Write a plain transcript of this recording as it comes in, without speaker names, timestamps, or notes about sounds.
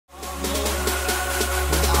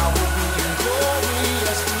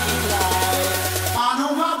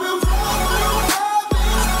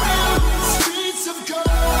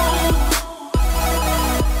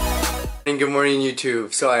And good morning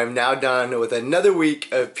YouTube. So I am now done with another week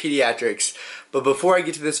of pediatrics. But before I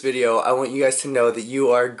get to this video, I want you guys to know that you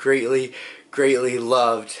are greatly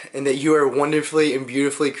loved, and that you are wonderfully and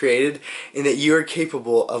beautifully created, and that you are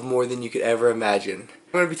capable of more than you could ever imagine.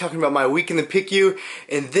 I'm going to be talking about my week in the PICU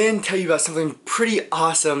and then tell you about something pretty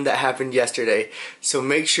awesome that happened yesterday. So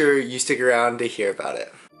make sure you stick around to hear about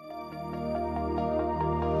it.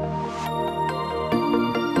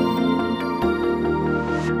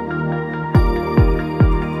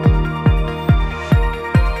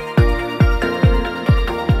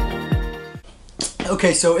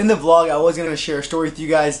 Okay, so in the vlog I was going to share a story with you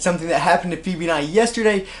guys, something that happened to Phoebe and I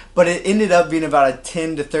yesterday, but it ended up being about a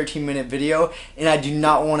 10 to 13 minute video, and I do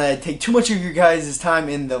not want to take too much of your guys' time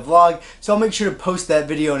in the vlog, so I'll make sure to post that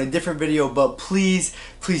video in a different video, but please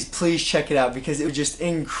check it out because it was just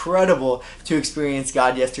incredible to experience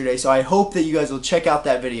God yesterday, so I hope that you guys will check out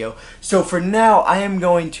that video. So for now, I am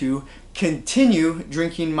going to continue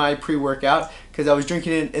drinking my pre-workout because I was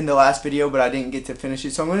drinking it in the last video but I didn't get to finish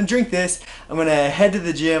it, so I'm going to drink this. I'm going to head to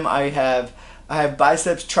the gym. I have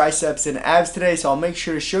biceps, triceps, and abs today, so I'll make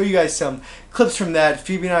sure to show you guys some clips from that.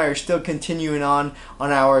 Phoebe and I are still continuing on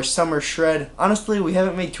our summer shred. Honestly, we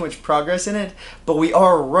haven't made too much progress in it, but we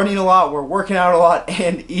are running a lot, we're working out a lot,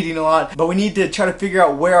 and eating a lot, but we need to try to figure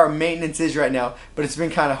out where our maintenance is right now, but it's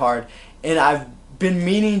been kind of hard, and I've been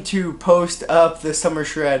meaning to post up the summer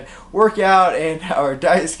shred workout and our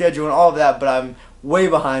diet schedule and all of that, but I'm way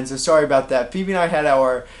behind, so sorry about that. Phoebe and I had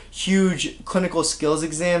our huge clinical skills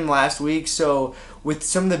exam last week, so with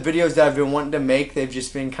some of the videos that I've been wanting to make, they've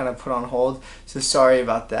just been kind of put on hold, so sorry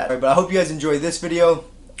about that. But I hope you guys enjoy this video,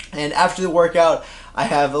 and after the workout I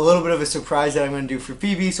have a little bit of a surprise that I'm going to do for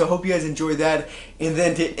Phoebe, so I hope you guys enjoy that. And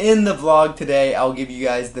then to end the vlog today, I'll give you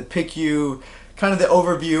guys the PICU, kind of the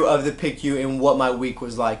overview of the PICU and what my week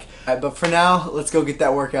was like. Alright, but for now, let's go get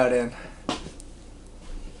that workout in.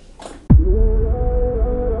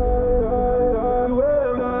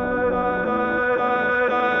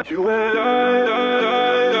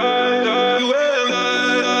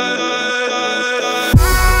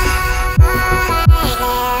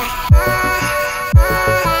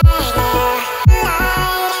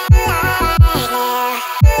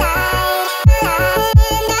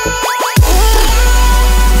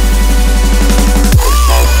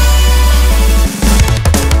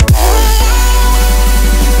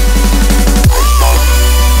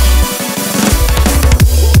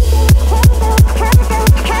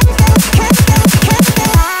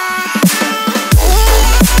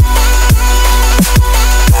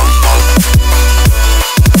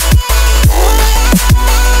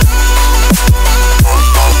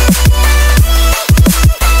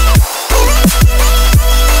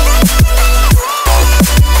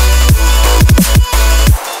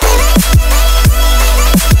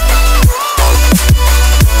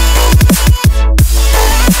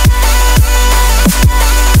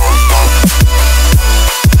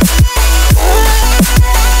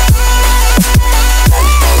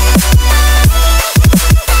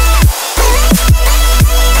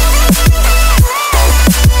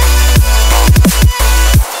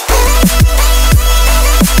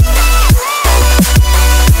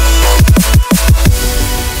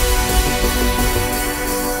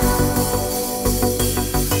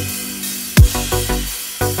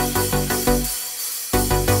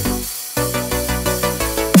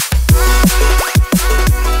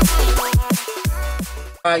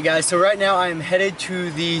 Alright guys, so right now I am headed to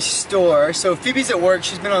the store. So Phoebe's at work,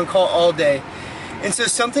 she's been on call all day. And so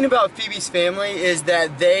something about Phoebe's family is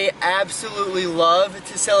that they absolutely love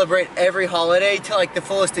to celebrate every holiday to like the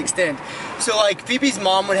fullest extent. So like Phoebe's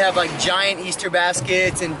mom would have like giant Easter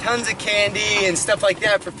baskets and tons of candy and stuff like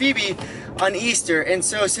that for Phoebe on Easter. And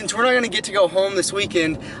so since we're not going to get to go home this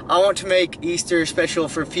weekend, I want to make Easter special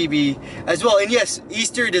for Phoebe as well. And yes,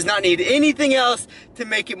 Easter does not need anything else to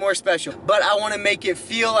make it more special, but I want to make it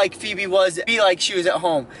feel like Phoebe was, be like she was at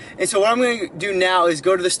home. And so what I'm going to do now is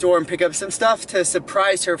go to the store and pick up some stuff to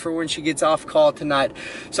surprise her for when she gets off call tonight.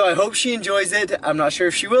 So I hope she enjoys it. I'm not sure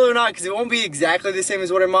if she will or not because it won't be exactly the same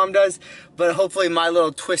as what her mom does, but hopefully my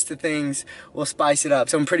little twist of things will spice it up.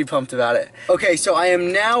 So I'm pretty pumped about it. Okay, so I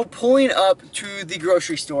am now pulling up to the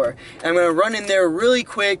grocery store. And I'm gonna run in there really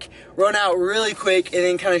quick, run out really quick, and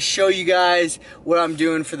then kind of show you guys what I'm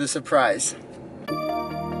doing for the surprise.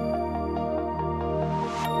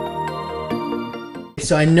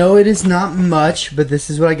 So I know it is not much, but this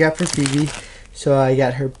is what I got for Phoebe. So I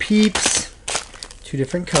got her Peeps, 2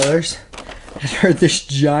 different colors. I got her this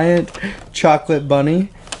giant chocolate bunny.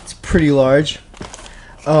 It's pretty large.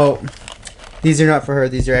 Oh, These are not for her,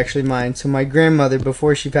 these are actually mine. So my grandmother,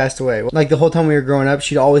 before she passed away, like the whole time we were growing up,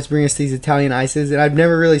 she'd always bring us these Italian ices, and I've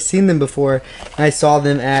never really seen them before, and I saw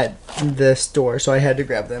them at the store, so I had to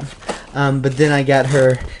grab them. But then I got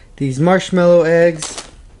her these marshmallow eggs.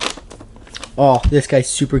 Oh, this guy's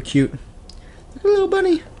super cute. Look at a little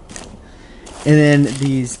bunny. And then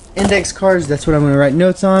these index cards, that's what I'm going to write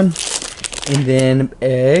notes on. And then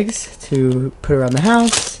eggs to put around the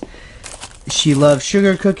house. She loves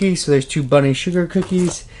sugar cookies, so there's 2 bunny sugar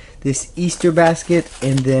cookies, this Easter basket,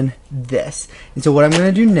 and then this. And so what I'm going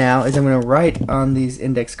to do now is I'm going to write on these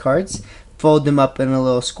index cards, fold them up in a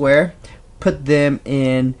little square, put them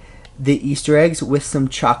in the Easter eggs with some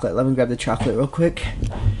chocolate. Let me grab the chocolate real quick.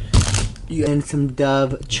 And some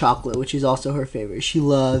Dove chocolate, which is also her favorite. She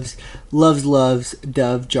loves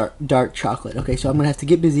Dove dark chocolate. Okay, so I'm going to have to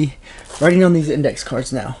get busy writing on these index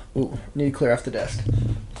cards now. Ooh, need to clear off the desk.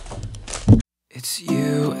 It's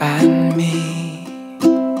you and me.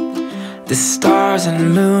 The stars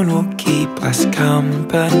and moon will keep us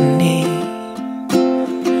company.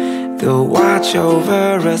 They'll watch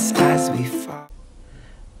over us as we fall.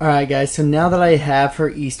 Alright guys, so now that I have her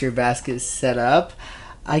Easter basket set up,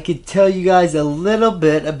 I could tell you guys a little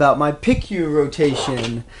bit about my PICU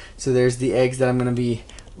rotation. So there's the eggs that I'm going to be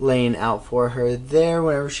laying out for her there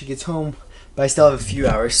whenever she gets home. But I still have a few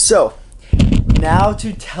hours. So now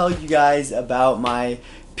to tell you guys about my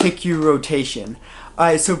PICU rotation.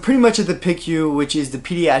 Alright, so pretty much at the PICU, which is the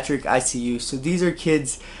Pediatric ICU, so these are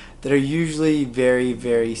kids that are usually very,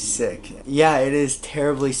 very sick. Yeah, it is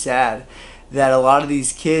terribly sad that a lot of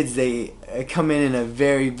these kids, they come in a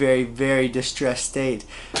very, very, very distressed state.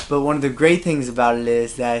 But one of the great things about it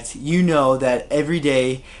is that you know that every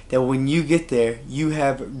day that when you get there, you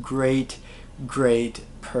have great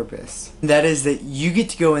purpose. That is that you get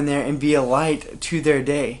to go in there and be a light to their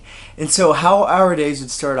day. And so how our days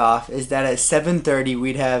would start off is that at 7:30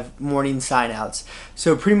 we'd have morning sign outs.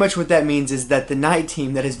 So pretty much what that means is that the night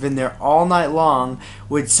team that has been there all night long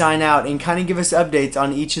would sign out and kind of give us updates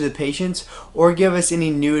on each of the patients or give us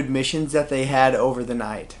any new admissions that they had over the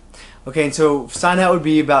night. Okay, and so sign out would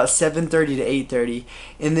be about 7:30 to 8:30,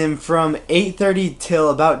 and then from 8:30 till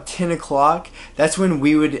about 10 o'clock, that's when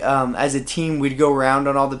we would, as a team, we'd go around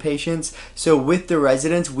on all the patients. So with the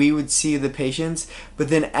residents, we would see the patients, but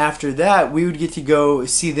then after that, we would get to go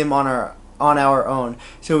see them on our own.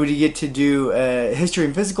 So we get to do a history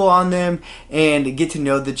and physical on them and get to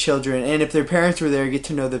know the children, and if their parents were there, get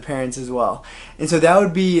to know the parents as well. And so that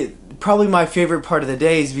would be probably my favorite part of the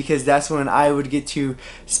days, because that's when I would get to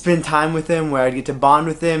spend time with them, where I'd get to bond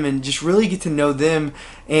with them and just really get to know them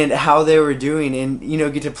and how they were doing, and you know,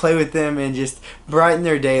 get to play with them and just brighten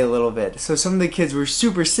their day a little bit. So some of the kids were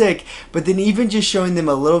super sick, but then even just showing them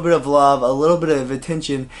a little bit of love, a little bit of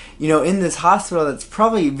attention, you know, in this hospital that's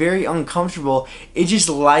probably very uncomfortable, it just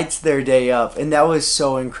lights their day up, and that was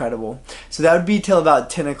so incredible. So that would be till about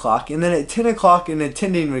 10 o'clock, and then at 10 o'clock an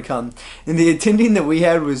attending would come, and the attending that we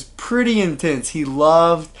had was pretty intense. He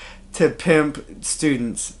loved to pimp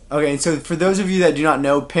students. Okay, and so for those of you that do not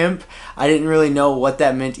know pimp, I didn't really know what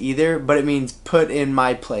that meant either, but it means put in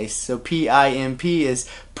my place. So P-I-M-P is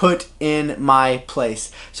put in my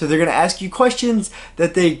place. So they're going to ask you questions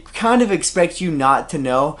that they kind of expect you not to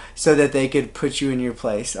know so that they could put you in your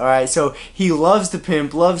place. Alright, so he loves to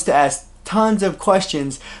pimp, loves to ask tons of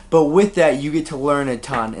questions, but with that you get to learn a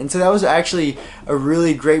ton. And so that was actually a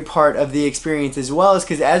really great part of the experience, as well as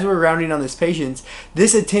because as we're rounding on this patients,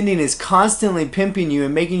 this attending is constantly pimping you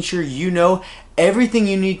and making sure you know everything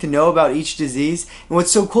you need to know about each disease. And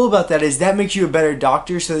what's so cool about that is that makes you a better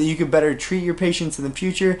doctor, so that you can better treat your patients in the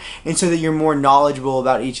future, and so that you're more knowledgeable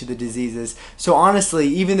about each of the diseases. So honestly,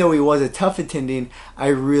 even though he was a tough attending, I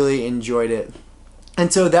really enjoyed it.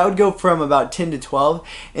 And so that would go from about 10 to 12,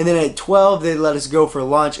 and then at 12 they let us go for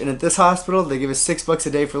lunch, and at this hospital they give us $6 a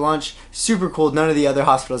day for lunch. Super cool. None of the other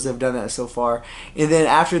hospitals have done that so far. And then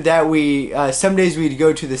after that, we some days we'd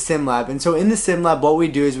go to the sim lab, and so in the sim lab what we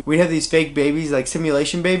do is we'd have these fake babies, like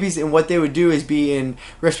simulation babies, and what they would do is be in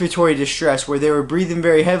respiratory distress, where they were breathing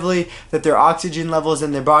very heavily, that their oxygen levels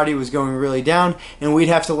in their body was going really down, and we'd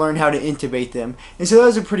have to learn how to intubate them. And so that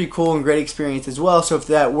was a pretty cool and great experience as well. So if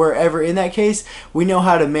that were ever in that case, we know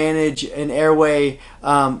how to manage an airway,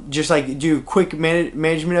 just like do quick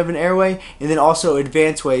management of an airway, and then also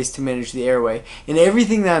advanced ways to manage the airway. And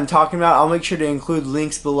everything that I'm talking about, I'll make sure to include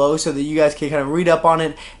links below so that you guys can kind of read up on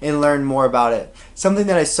it and learn more about it. Something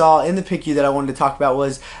that I saw in the PICU that I wanted to talk about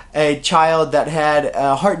was a child that had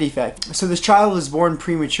a heart defect. So this child was born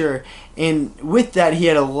premature, And with that, he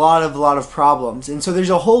had a lot of problems. And so there's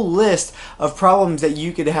a whole list of problems that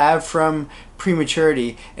you could have from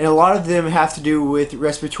prematurity, and a lot of them have to do with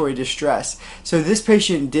respiratory distress. So this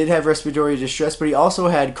patient did have respiratory distress, but he also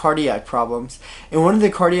had cardiac problems. And one of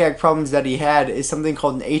the cardiac problems that he had is something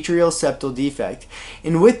called an atrial septal defect.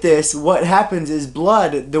 And with this, what happens is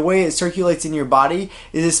blood, the way it circulates in your body,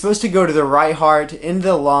 is it's supposed to go to the right heart, into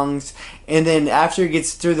the lungs, and then after it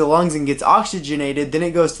gets through the lungs and gets oxygenated, then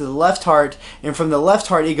it goes to the left heart, and from the left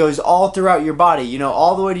heart it goes all throughout your body, you know,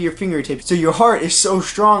 all the way to your fingertips. So your heart is so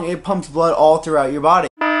strong, it pumps blood all throughout your body.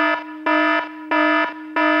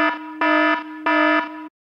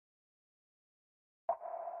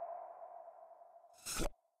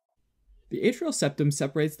 The atrial septum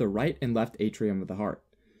separates the right and left atrium of the heart,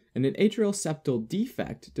 and an atrial septal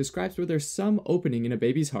defect describes where there's some opening in a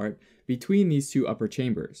baby's heart between these two upper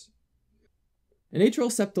chambers. An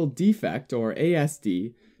atrial septal defect, or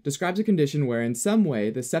ASD, describes a condition where in some way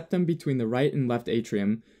the septum between the right and left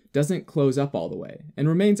atrium doesn't close up all the way, and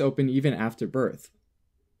remains open even after birth.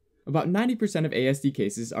 About 90% of ASD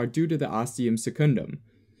cases are due to the ostium secundum.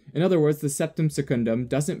 In other words, the septum secundum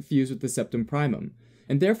doesn't fuse with the septum primum,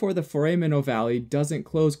 and therefore the foramen ovale doesn't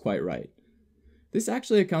close quite right. This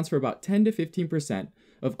actually accounts for about 10 to 15%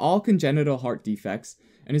 of all congenital heart defects,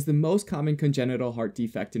 and is the most common congenital heart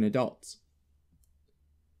defect in adults.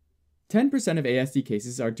 10% of ASD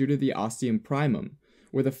cases are due to the ostium primum,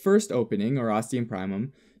 where the first opening, or ostium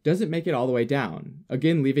primum, doesn't make it all the way down,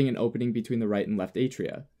 again leaving an opening between the right and left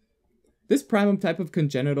atria. This primum type of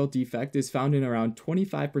congenital defect is found in around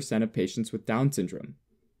 25% of patients with Down syndrome.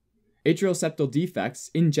 Atrial septal defects,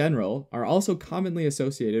 in general, are also commonly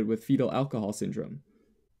associated with fetal alcohol syndrome.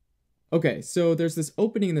 Okay, so there's this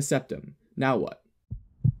opening in the septum. Now what?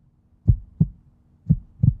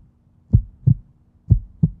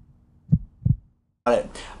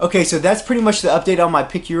 Okay, so that's pretty much the update on my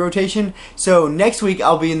PICU rotation. So next week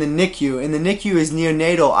I'll be in the NICU, and the NICU is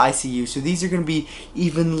neonatal ICU. So these are going to be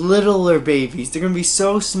even littler babies. They're going to be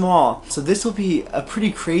so small. So this will be a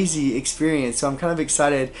pretty crazy experience. So I'm kind of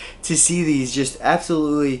excited to see these just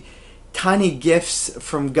absolutely tiny gifts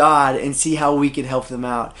from God and see how we can help them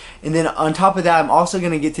out. And then on top of that, I'm also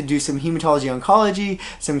going to get to do some hematology oncology,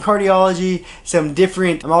 some cardiology,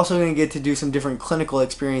 I'm also going to get to do some different clinical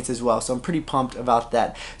experience as well. So I'm pretty pumped about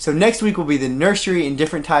that. So next week will be the nursery and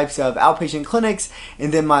different types of outpatient clinics,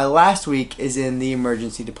 and then my last week is in the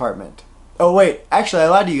emergency department. Oh wait, actually I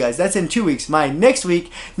lied to you guys. That's in 2 weeks. Next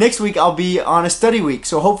week I'll be on a study week.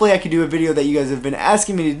 So hopefully I can do a video that you guys have been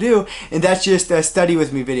asking me to do, and that's just a study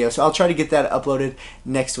with me video. So I'll try to get that uploaded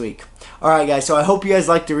next week. Alright guys, so I hope you guys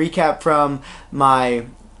liked the recap from my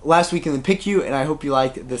last week in the PICU, and I hope you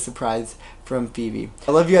liked the surprise from Phoebe.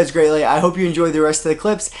 I love you guys greatly. I hope you enjoyed the rest of the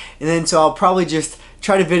clips, and then so I'll probably just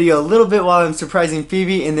try to video a little bit while I'm surprising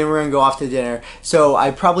Phoebe, and then we're gonna go off to dinner. So I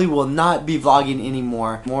probably will not be vlogging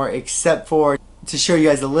anymore, except for to show you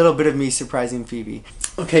guys a little bit of me surprising Phoebe.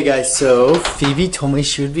 Okay guys, so Phoebe told me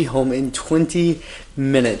she would be home in 20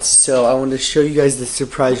 minutes. So I wanted to show you guys the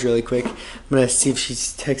surprise really quick. I'm gonna see if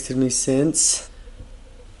she's texted me since.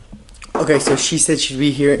 Okay, so she said she'd be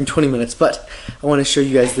here in 20 minutes, but I want to show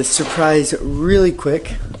you guys the surprise really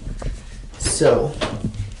quick. So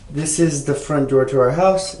this is the front door to our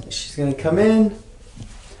house. She's gonna come in.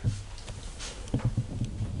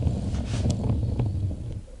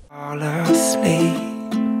 Fall asleep,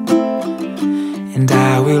 and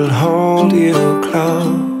I will hold you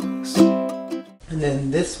close. And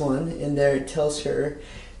then this one in there, it tells her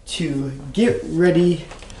to get ready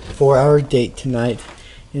for our date tonight.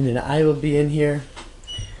 And then I will be in here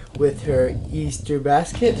with her Easter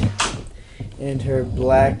basket and her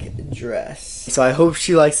black dress. So I hope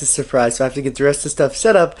she likes the surprise. So I have to get the rest of the stuff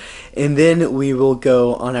set up, and then we will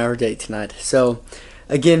go on our date tonight. So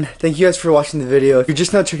again, thank you guys for watching the video. If you're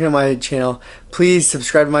just now checking out my channel, please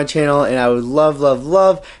subscribe to my channel, and I would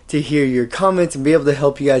love to hear your comments and be able to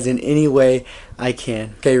help you guys in any way I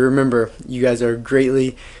can. Okay, remember, you guys are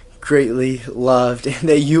greatly loved, and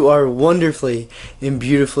that you are wonderfully and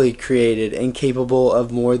beautifully created and capable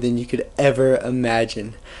of more than you could ever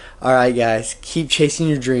imagine. Alright guys, keep chasing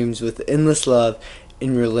your dreams with endless love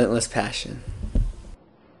and relentless passion.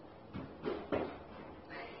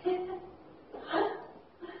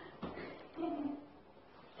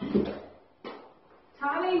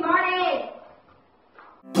 Tommy, Marty!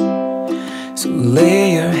 So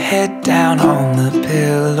lay your head down on the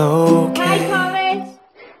pillow. Hi, Thomas!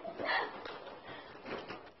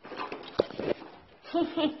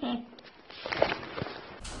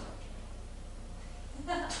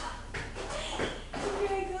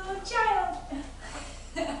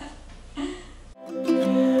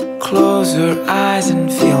 Close close your eyes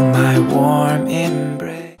and feel my warm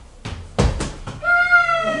embrace.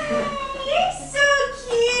 You're so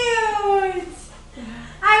cute!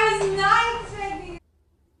 I was not expecting.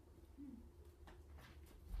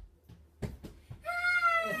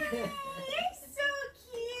 You're so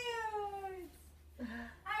cute!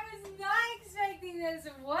 I was not expecting this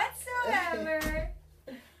whatsoever.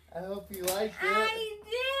 I hope you liked it. I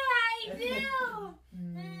do!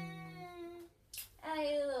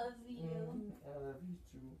 I love you. I love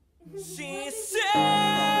you too. She's